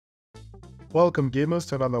Welcome gamers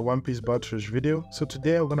to another One Piece Battlers video. So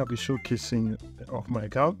today I'm gonna be showcasing off my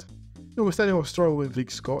account. We're starting off strong with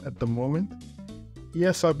Vic score at the moment.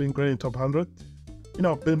 Yes, I've been grinding top 100.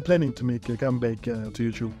 I've been planning to make a comeback to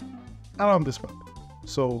YouTube around this month.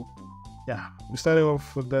 So yeah, we're starting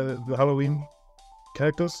off with the Halloween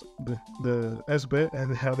characters, the S-Bear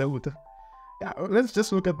and the Uta. Yeah, let's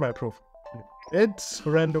just look at my profile. It's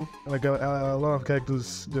random, like a lot of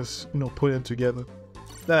characters just put in together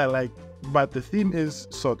that I like. But the theme is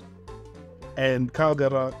sword, and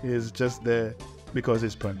Caldera is just there because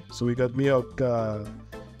it's Prime. So we got Mihawk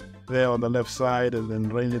there on the left side, and then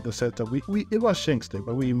Rain at the center. It was Shanks there,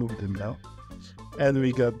 but we moved him now. And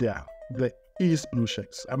we got the East Blue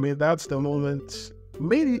Shanks. I mean, that's the moment.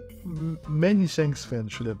 Maybe many Shanks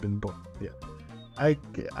fans should have been born. Yeah,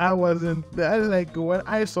 I wasn't. Like when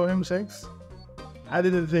I saw him Shanks, I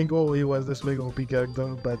didn't think, oh, he was this mega OP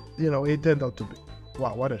character, but it turned out to be.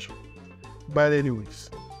 Wow, what a show. But anyways,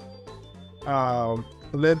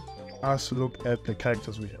 let us look at the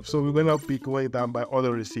characters we have. So we're going to be going down by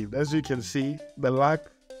order received. As you can see, the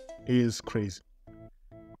luck is crazy.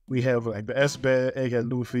 We have like the S-Bear, Egg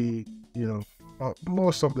and Luffy,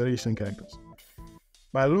 most of the recent characters.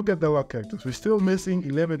 But look at the luck characters. We're still missing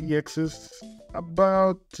 11 EXs,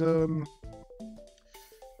 about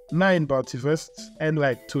 9 bounty vests, and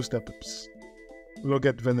like 2 step-ups. Look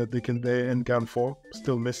at Venedict there and Gun 4,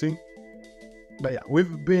 still missing. But yeah,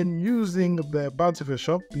 we've been using the bounty vest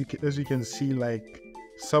shop. As you can see, like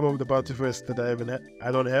some of the bounty vests that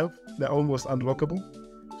I don't have, they're almost unlockable.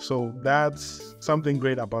 So that's something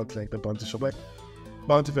great about like the bounty shop. Like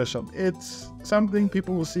bounty vest shop, it's something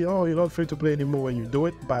people will see. Oh, you're not free to play anymore when you do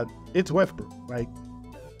it, but it's worth it. Like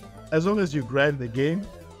as long as you grind the game,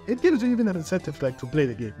 it gives you even an incentive like to play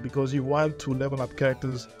the game because you want to level up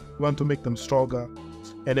characters, you want to make them stronger,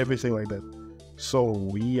 and everything like that.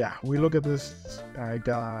 So yeah, we look at this, like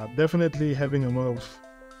definitely having a lot of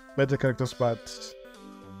better characters, but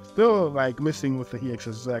still like missing with the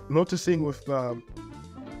EXs. Like noticing with the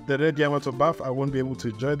red Yamato buff, I won't be able to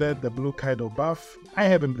enjoy that. The blue Kaido buff, I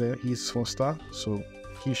have him there, he's 4-star, so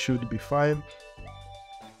he should be fine.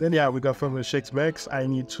 Then yeah, we got from Shakes Max. I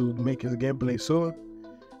need to make his gameplay soon.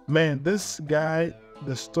 Man, this guy,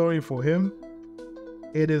 the story for him,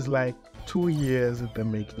 it is like 2 years in the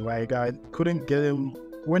making. Like I couldn't get him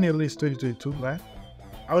when he released 2022, right?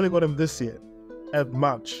 I only got him this year at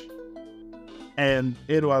March, and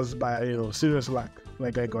it was by serious luck.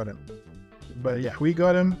 Like I got him. But yeah, we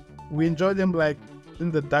got him. We enjoyed him like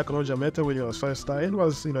in the Dark Roger meta when he was 5-star. It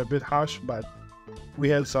was a bit harsh, but we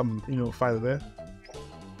had some fire there.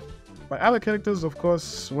 My other characters, of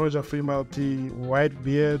course, Roger Freemalty,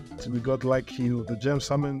 Whitebeard. We got like the gem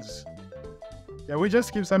summons. Yeah, we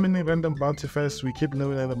just keep summoning random bounty fests. We keep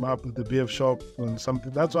leveling them up with the BF shop and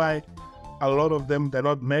something. That's why a lot of them, they're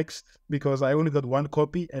not maxed, because I only got 1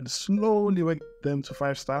 copy and slowly went them to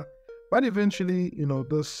 5-star. But eventually,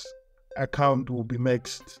 this account will be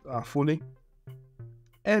maxed fully.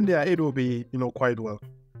 And yeah, it will be, quite well.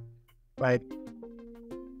 Like,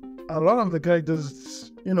 a lot of the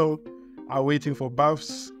characters, are waiting for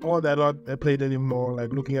buffs, or they're not played anymore.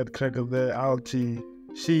 Like looking at Cracker there, Alti,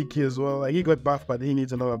 Shiki as well. Like he got buff, but he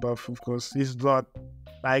needs another buff, of course. He's not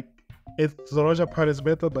like, if the Roger part is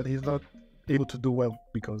better, but he's not able to do well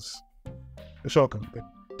because the shotgun,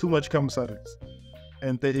 too much comes at it,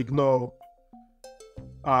 and they ignore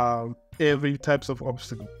every types of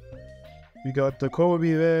obstacle. We got the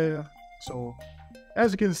Kobe there. So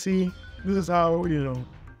as you can see, this is how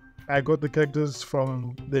I got the characters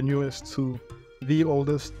from the newest to the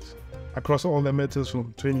oldest across all the metas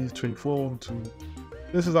from 2024 to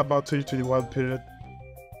this is about 2021 period.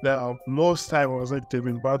 Most time I was active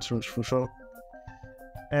in Battlers for sure.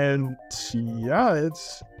 And yeah,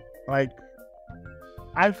 it's like,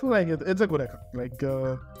 I feel like it's a good account. Like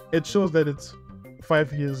it shows that it's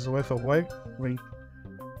 5 years worth of work. Like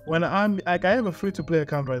when I'm like, I have a free to play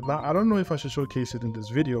account right now. I don't know if I should showcase it in this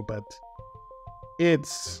video, but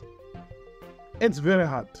it's very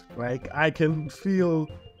hard. Like I can feel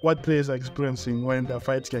what players are experiencing when they're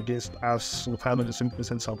fighting against us with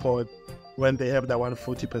 170% support, when they have that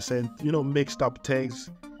 140%, mixed up tags.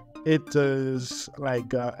 It is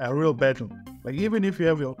like a real battle. Like even if you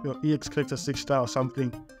have your EX character 6-star or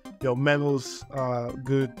something, your medals are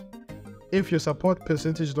good. If your support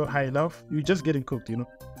percentage is not high enough, you're just getting cooked,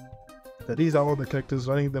 But these are all the characters,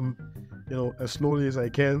 running them, as slowly as I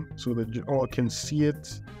can so that you all can see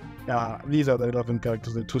it. These are the 11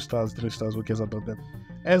 characters, the 2 stars, 3 stars, who cares about them?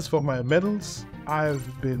 As for my medals,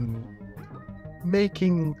 I've been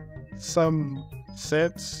making some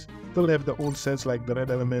sets. Still have the old sets like the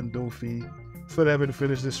Red Element, Dofi, Still haven't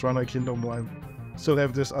finished this run on Kingdom 1. Still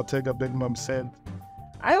have this Ortega Big Mom set.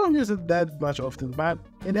 I don't use it that much often, but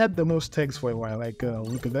it had the most tags for a while. Like,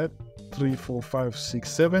 look at that. 3, 4, 5, 6,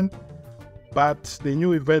 7. But the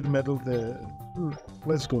new event medal,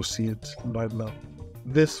 let's go see it right now.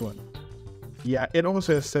 This one. Yeah, it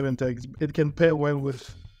also has 7 tags. It can pair well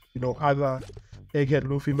with, you know, other Egghead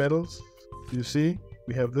Luffy medals. You see,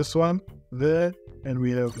 we have this one there, and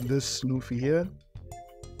we have this Luffy here.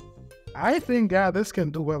 I think, yeah, this can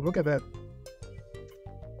do well. Look at that.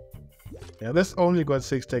 Yeah, this only got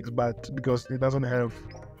 6 tags, but because it doesn't have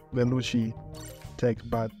the Lucci tag,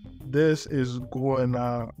 but this is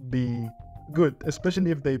gonna be good,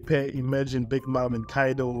 especially if they pair Imagine Big Mom and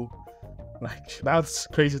Kaido. Like, that's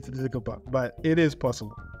crazy to think about, but it is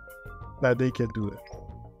possible that they can do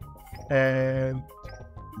it. And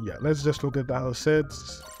yeah, let's just look at the other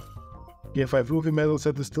sets. Gear 5 Luffy medal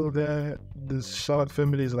set is still there. This Charlotte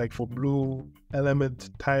family is like for blue element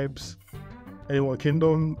types. Animal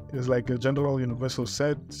Kingdom is like a general universal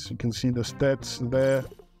set. You can see the stats there.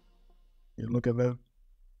 You look at them.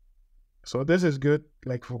 So this is good,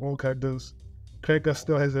 like for all characters. Cracker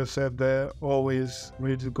still has a set there, always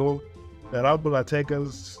ready to go. The Rumble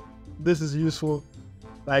attackers, this is useful.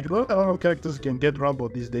 Like, not a lot of characters can get Rumble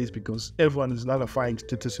these days because everyone is nullifying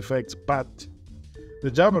status effects, but the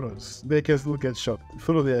Jabberers, they can still get shot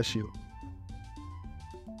through their shield.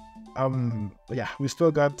 Yeah, we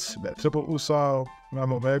still got the Triple Usopp,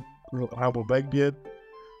 Rumble Blackbeard,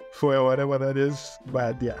 for whatever that is,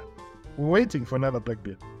 but yeah, we're waiting for another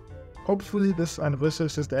Blackbeard. Hopefully this anniversary,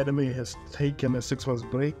 since the anime has taken a 6 months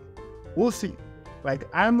break, we'll see. Like,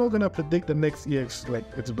 I'm not gonna predict the next EX like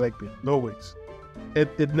it's Blackbeard, no ways.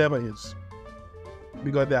 It never is.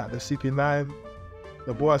 Because yeah, the CP9,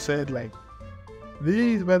 the boy said like,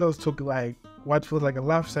 these medals took like what feels like a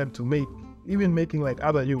lifetime to make, even making like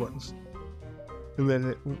other new ones. And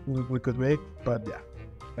then we could make, but yeah.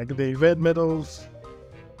 Like the event medals,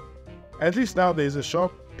 at least now there's a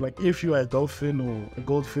shop, like if you are a dolphin or a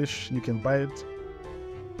goldfish, you can buy it.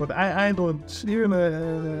 But I don't, even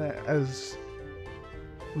as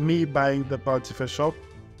me buying the Bounty Fish shop,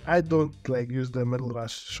 I don't like use the Medal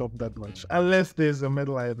Rush shop that much, unless there's a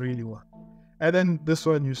medal I really want. And then this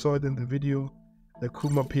one, you saw it in the video, the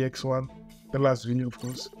Kuma PX one, the last video of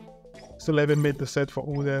course. Still haven't made the set for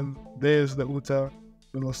Oden. There's the Uta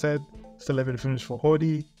little set, still haven't finished for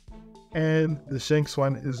Hody. And the Shanks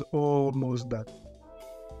one is almost done.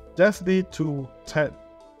 Just need to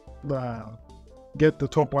get the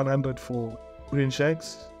top 100 for Green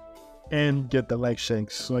Shanks and get the Light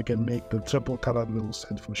Shanks so I can make the triple colored little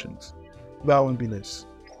set for Shanks. That would be nice.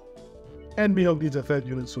 And Mihawk needs a 3rd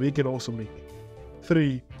unit so he can also make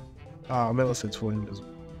 3 medal sets for him as well.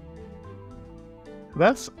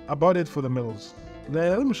 That's about it for the medals.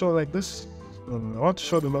 Let me show like this. I want to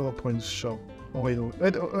show the medal points show. Oh wait,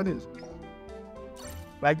 what is?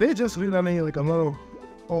 Like they just rerunning like a lot of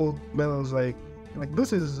old medals. Like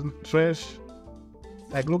this is trash.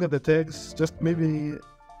 Like look at the tags. Just maybe.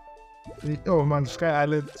 Oh man, Sky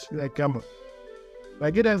Island. Like come on.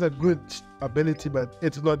 Like it has a good ability, but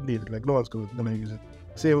it's not needed. Like no one's gonna use it.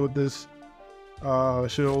 Same with this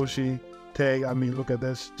Shiroshi tag. I mean, look at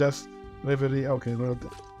this. Just Reverie. Okay, no,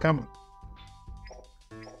 come on.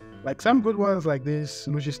 Like some good ones like this,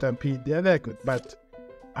 Nushi Stampede, they're good, but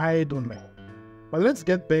I don't like. But let's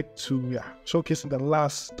get back to showcasing the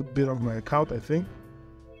last bit of my account. I think,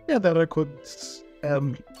 the records,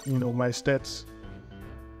 my stats.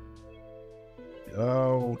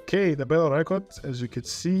 Okay, the battle record, as you could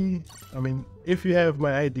see. I mean, if you have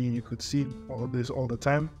my ID, you could see all this all the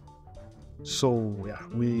time. So yeah,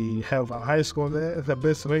 we have a high score there, the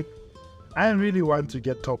best rank. I really want to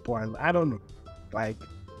get top 1. I don't know, like.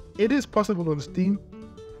 It is possible on Steam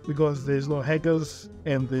because there's no hackers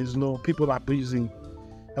and there's no people abusing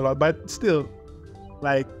a lot, but still,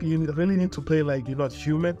 like you really need to play like you're not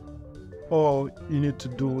human, or you need to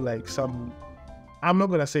do like some. I'm not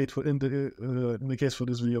gonna say it for in the case for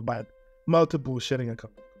this video, but multiple sharing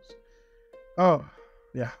accounts. Oh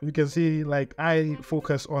yeah, you can see like I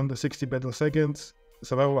focus on the 60 battle seconds,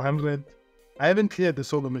 survival 100. I haven't cleared the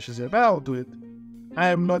solo missions yet, but I'll do it. I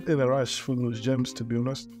am not in a rush for those gems, to be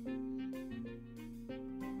honest.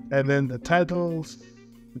 And then the titles,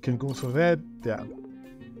 we can go through that. Yeah,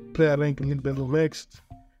 player rank, elite battle next.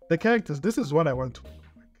 The characters, this is what I want to.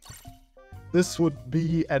 This would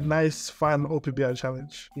be a nice, fun OPBR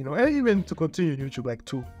challenge, and even to continue YouTube, like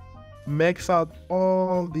to max out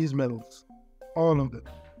all these medals, all of them.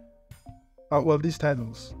 Well, these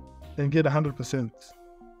titles, and get 100%.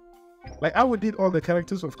 Like I would need all the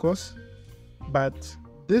characters, of course, but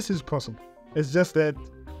this is possible. It's just that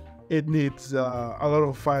it needs a lot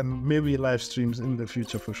of fun, maybe live streams in the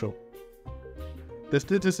future for sure. The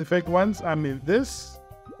status effect ones, I mean, this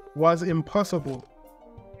was impossible,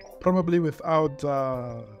 probably without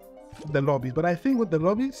the lobbies. But I think with the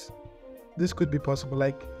lobbies, this could be possible.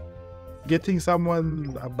 Like getting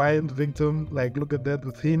someone a bind victim, like look at that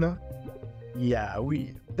with Hina. Yeah,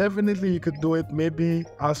 we definitely, you could do it. Maybe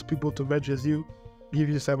ask people to match as you, give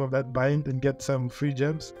you some of that bind and get some free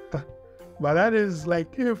gems. But that is like,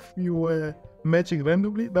 if you were matching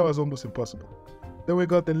randomly, that was almost impossible. Then we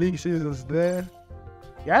got the league seasons there.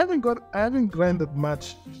 Yeah, I haven't grinded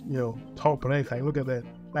much, you know, top ranks. Like, look at that.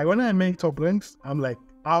 Like when I make top ranks, I'm like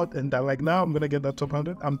out and done. Like now I'm gonna get that top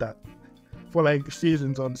 100, I'm done. For like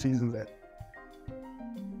seasons on seasons there.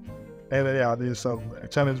 And then yeah, there's some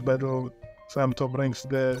challenge battle, some top ranks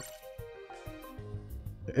there.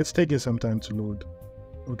 It's taking some time to load.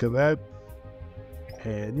 Look at that.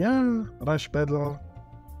 And yeah, rush battle,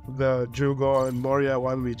 the Jugo and Moria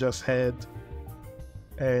one we just had.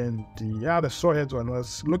 And yeah, the Swordheads one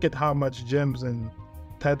was, look at how much gems and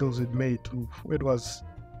titles it made. Oof, it was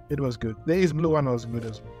good. The Ace Blue one was good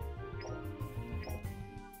as well.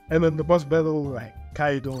 And then the boss battle, like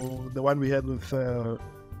Kaido, the one we had with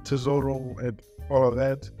Tesoro and all of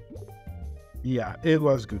that. Yeah, it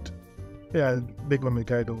was good. Yeah, Big Mom and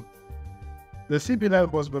Kaido. The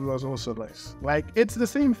CP9 boss battle was also nice. Like, it's the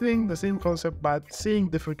same thing, the same concept, but seeing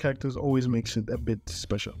different characters always makes it a bit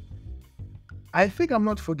special. I think I'm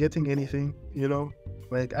not forgetting anything, you know?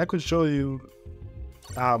 Like, I could show you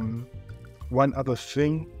one other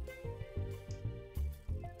thing.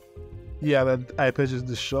 Yeah, that I purchased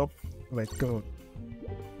this shop. Like,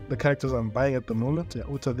 the characters I'm buying at the moment. Yeah,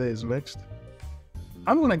 Uta there is next.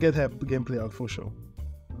 I'm gonna get her gameplay out for sure.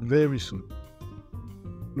 Very soon.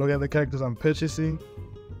 Look at the characters I'm purchasing.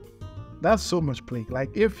 That's so much play.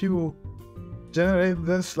 Like, if you generate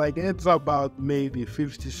this, like, it's about maybe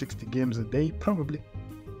 50-60 games a day, probably.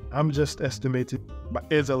 I'm just estimating, but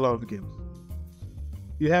it's a lot of games.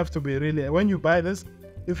 You have to be really, when you buy this,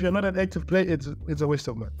 if you're not an active player, it's a waste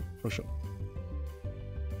of money, for sure.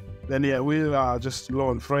 Then yeah, we are just low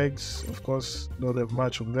on frags, of course, don't have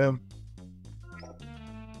much of them.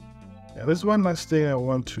 Yeah, there's one last thing I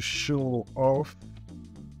want to show off.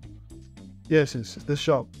 Yes, it's the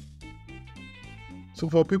shop. So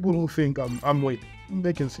for people who think I'm waiting,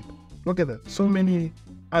 they can see. Look at that. So many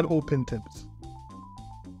unopened tabs.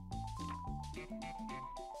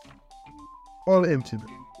 All empty.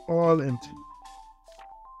 All empty.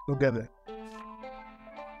 Look at that.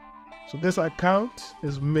 So this account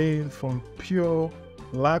is made from pure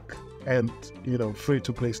luck and, you know, free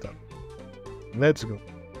to play stuff. Let's go.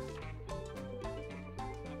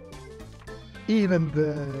 Even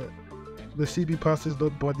the CB pass is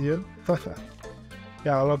not bought yet.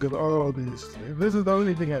 Yeah, look at all of this. This is the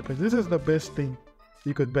only thing I purchased. This is the best thing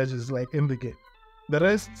you could purchase, like, in the game. The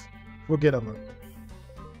rest, forget about it.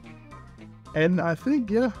 And I think,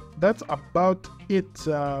 yeah, that's about it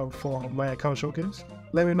for my account showcase.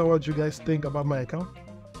 Let me know what you guys think about my account,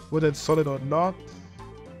 whether it's solid or not.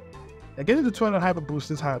 Getting to 200 hyper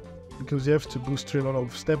boost is hard because you have to boost through a lot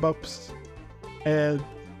of step ups and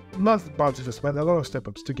not bounty first, but a lot of step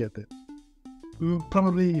ups to get there.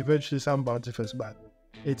 Probably eventually some bounty first, but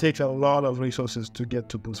it takes a lot of resources to get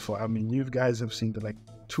to boost 4. I mean, you guys have seen the like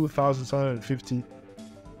 2,750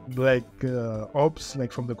 like orbs,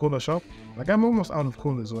 like from the corner shop. Like, I'm almost out of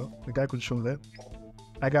coal as well. Like, I could show that.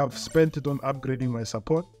 Like, I've spent it on upgrading my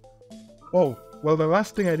support. Oh, well, the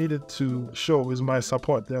last thing I needed to show is my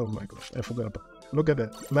support. Oh my gosh, I forgot about it. Look at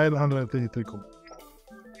that, 933 coal.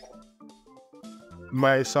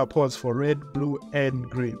 My supports for red, blue, and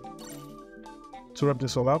green. To wrap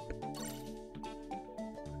this all up.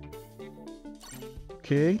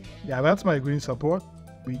 Okay, yeah, that's my green support.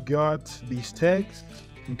 We got these tags,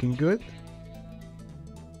 looking good.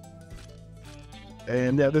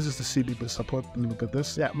 And yeah, this is the CB support. Look at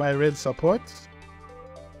this. Yeah, my red support.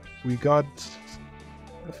 We got,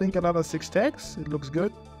 I think, another 6 tags. It looks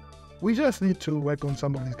good. We just need to work on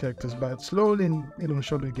some of these characters, but slowly, you know,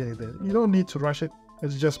 surely get there. You don't need to rush it.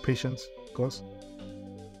 It's just patience, of course.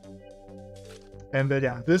 And then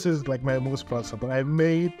yeah, this is like my most proud support. I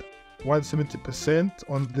made 170%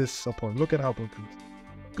 on this support. Look at how broken it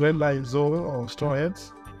is. Grand Line Zoro or Straw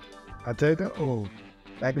Heads. Atega, oh,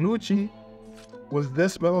 like Lucci. With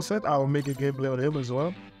this metal set, I'll make a gameplay on him as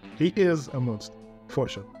well. He is a monster, for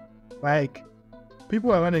sure. Like,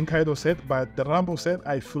 people are running Kaido set, but the Rambo set,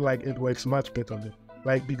 I feel like it works much better on him.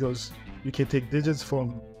 Like, because you can take digits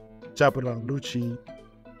from Jabra and Lucci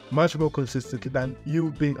much more consistently than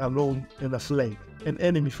you being alone in a flank, an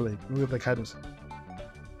enemy flank with the Kaido set.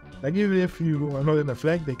 Like even if you are not in a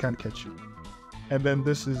flank, they can't catch you. And then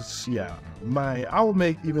this is, yeah, I'll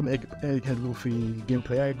make even Egghead Luffy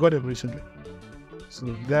gameplay. I got it recently. So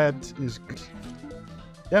that is good.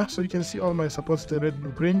 Yeah, so you can see all my supports to red,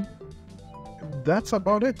 blue, green. That's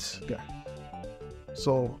about it. Yeah.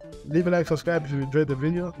 So leave a like, subscribe if you enjoyed the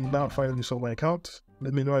video. You now finally saw my account.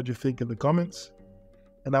 Let me know what you think in the comments.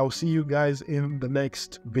 And I will see you guys in the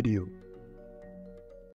next video.